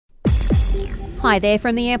Hi there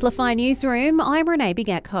from the Amplify Newsroom. I'm Renee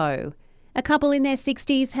Bigatko. A couple in their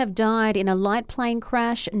 60s have died in a light plane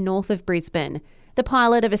crash north of Brisbane. The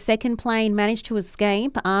pilot of a second plane managed to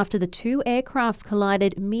escape after the two aircrafts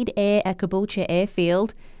collided mid-air at Caboolture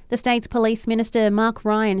Airfield. The state's police minister, Mark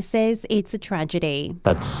Ryan, says it's a tragedy.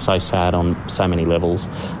 That's so sad on so many levels,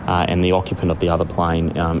 and the occupant of the other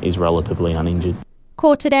plane is relatively uninjured.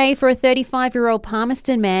 Court today for a 35-year-old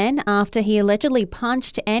Palmerston man after he allegedly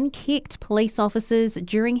punched and kicked police officers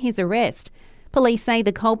during his arrest. Police say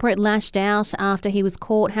the culprit lashed out after he was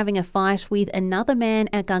caught having a fight with another man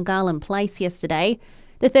at Gungahlin Place yesterday.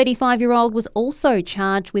 The 35-year-old was also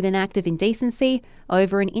charged with an act of indecency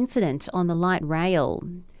over an incident on the light rail.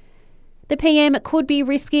 The PM could be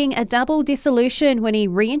risking a double dissolution when he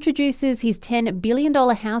reintroduces his $10 billion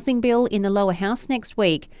housing bill in the lower house next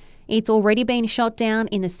week. It's already been shot down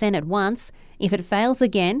in the Senate once. If it fails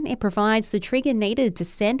again, it provides the trigger needed to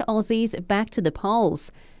send Aussies back to the polls.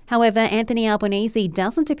 However, Anthony Albanese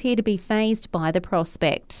doesn't appear to be fazed by the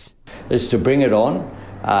prospect. Is to bring it on,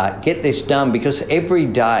 get this done, because every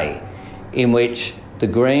day in which the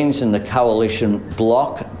Greens and the Coalition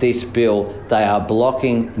block this bill, they are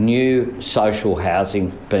blocking new social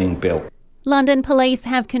housing being built. London police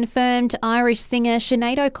have confirmed Irish singer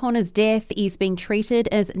Sinead O'Connor's death is being treated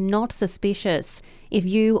as not suspicious. If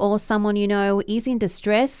you or someone you know is in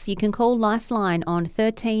distress, you can call Lifeline on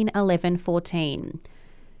 13 11 14.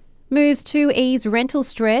 Moves to ease rental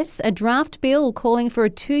stress. A draft bill calling for a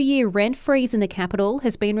 2-year rent freeze in the capital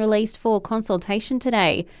has been released for consultation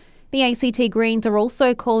today. The ACT Greens are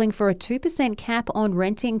also calling for a 2% cap on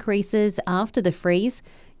rent increases after the freeze.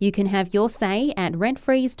 You can have your say at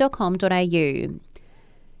rentfreeze.com.au.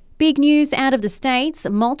 Big news out of the States.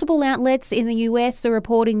 Multiple outlets in the US are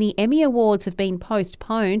reporting the Emmy Awards have been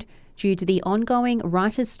postponed due to the ongoing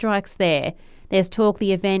writers' strikes there. There's talk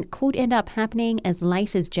the event could end up happening as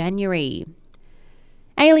late as January.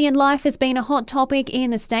 Alien life has been a hot topic in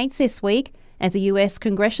the States this week as a US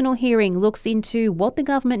congressional hearing looks into what the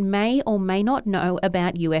government may or may not know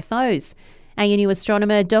about UFOs. ANU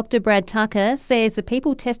astronomer Dr. Brad Tucker says the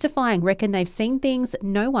people testifying reckon they've seen things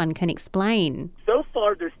no one can explain. So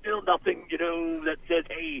far, there's still nothing, that says,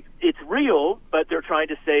 hey, it's real, but they're trying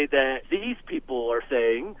to say that these people are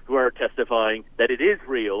saying, who are testifying, that it is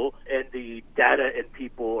real, and the data and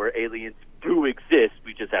people or aliens do exist.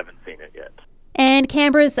 We just haven't seen it yet. And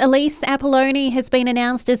Canberra's Elise Apolloni has been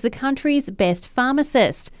announced as the country's best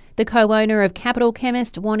pharmacist. The co-owner of Capital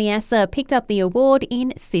Chemist Waniasa picked up the award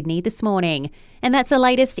in Sydney this morning. And that's the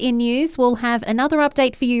latest in news. We'll have another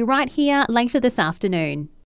update for you right here later this afternoon.